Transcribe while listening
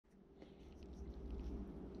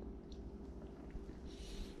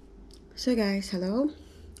So guys, hello.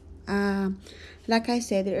 Like I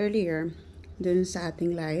said earlier, dun sa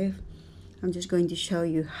ating live, I'm just going to show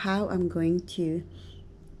you how I'm going to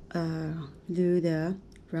do the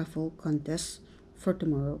raffle contest for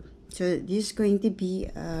tomorrow. So this is going to be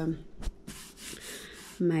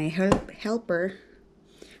my helper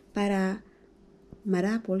para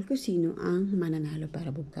marapol kung sino ang mananalo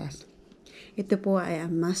para bukas. Ito po ay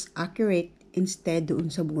ang mas accurate instead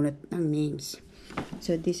doon sa bunot ng names.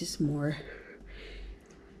 So this is more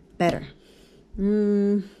better.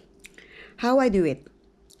 How I do it.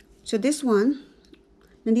 So this one,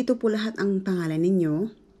 nandito po lahat ang pangalan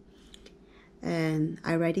ninyo. And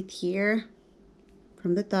I write it here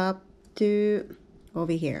from the top to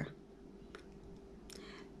over here.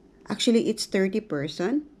 Actually, it's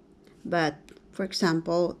 30%. But for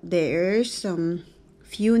example, there's some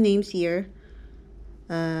few names here.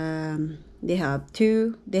 They have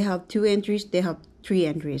two entries, they have 3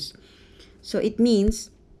 entries. So it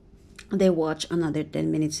means they watch another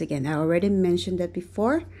 10 minutes again. I already mentioned that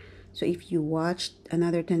before. So if you watch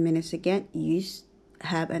another 10 minutes again, you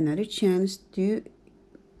have another chance to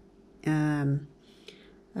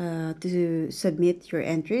submit your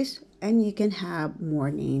entries, and you can have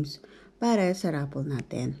more names para sa raffle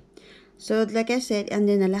natin. So like I said,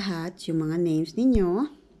 andun na lahat yung mga names ninyo.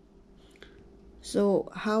 So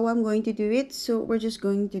how I'm going to do it, so we're just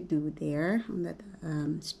going to do there on that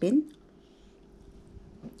spin.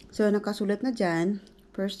 So nakasulat na dyan,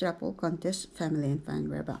 first raffle contest, family and fun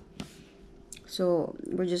grab. So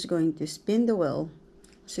we're just going to spin the wheel.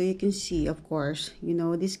 So you can see, of course, you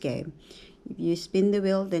know this game. If you spin the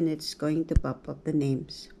wheel, then it's going to pop up the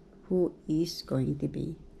names. Who is going to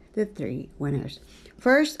be the 3 winners?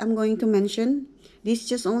 First, I'm going to mention, this is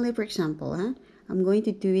just only for example. I'm going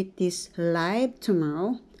to do it this live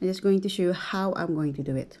tomorrow. I'm just going to show you how I'm going to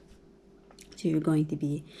do it. So you're going to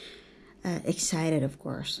be excited, of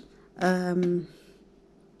course.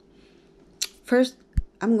 First,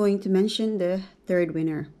 I'm going to mention the 3rd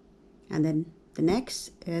winner. And then the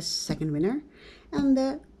next is 2nd winner. And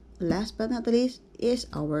the last but not the least is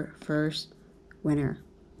our 1st winner.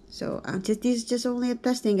 So this is just only a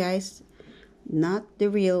testing, guys, not the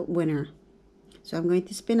real winner. So I'm going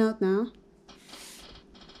to spin out now.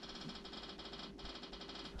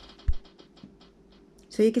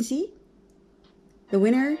 So you can see the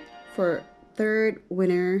winner for 3rd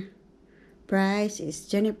winner prize is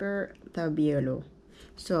Jennifer Tabiolo.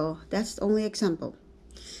 So that's the only example.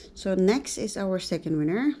 So next is our 2nd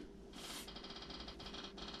winner.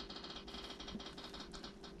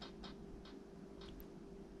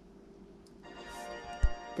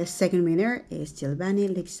 The 2nd winner is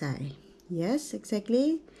Gilbani Ligsay. Yes,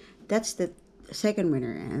 exactly. That's the 2nd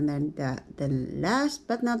winner. And then the last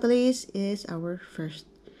but not the least is our 1st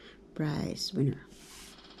prize winner.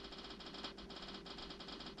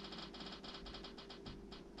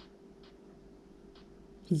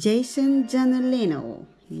 Jason Janelino.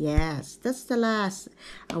 Yes, that's the last,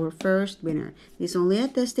 our 1st winner. This is only a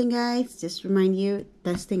testing, guys. Just remind you,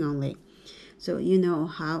 testing only. So you know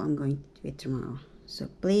how I'm going to do it tomorrow. So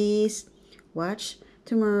please watch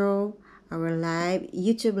tomorrow our live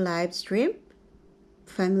YouTube live stream,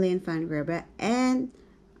 Family and Fun Grabber, and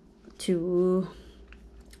to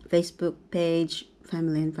Facebook page,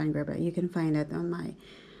 Family and Fun Grabber. You can find that on my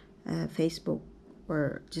Facebook,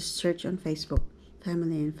 or just search on Facebook,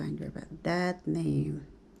 Family and Fun Grabber. That name,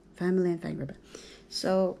 Family and Fun Grabber.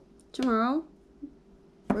 So tomorrow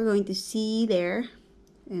we're going to see there,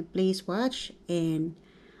 and please watch and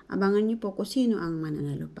abangan niyo po kung sino ang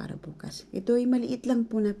mananalo para bukas. Ito ay maliit lang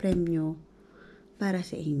po na premyo para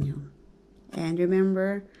sa inyo. And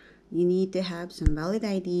remember, you need to have some valid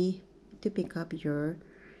ID to pick up your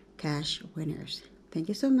cash winners.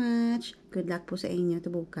 Thank you so much. Good luck po sa inyo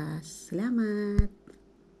to bukas. Salamat!